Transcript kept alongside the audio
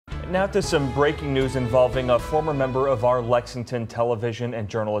Now to some breaking news involving a former member of our Lexington television and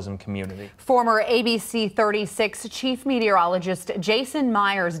journalism community. Former ABC 36 chief meteorologist Jason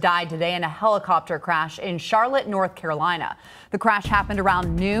Myers died today in a helicopter crash in Charlotte, North Carolina. The crash happened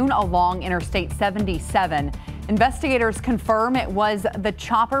around noon along Interstate 77. Investigators confirm it was the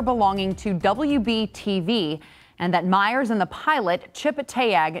chopper belonging to WB-TV and that Myers and the pilot, Chip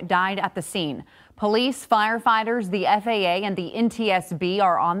Tayag, died at the scene. Police, firefighters, the FAA, and the NTSB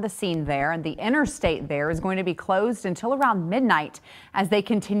are on the scene there, and the interstate there is going to be closed until around midnight as they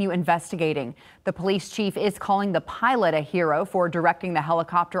continue investigating. The police chief is calling the pilot a hero for directing the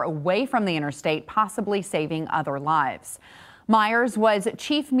helicopter away from the interstate, possibly saving other lives. Myers was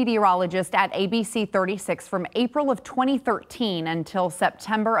chief meteorologist at ABC 36 from April of 2013 until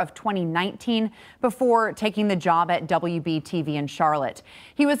September of 2019 before taking the job at WB-TV in Charlotte.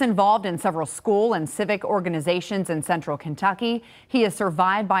 He was involved in several school and civic organizations in central Kentucky. He is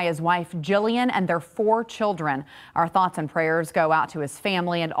survived by his wife Jillian and their 4 children. Our thoughts and prayers go out to his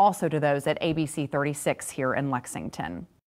family and also to those at ABC 36 here in Lexington.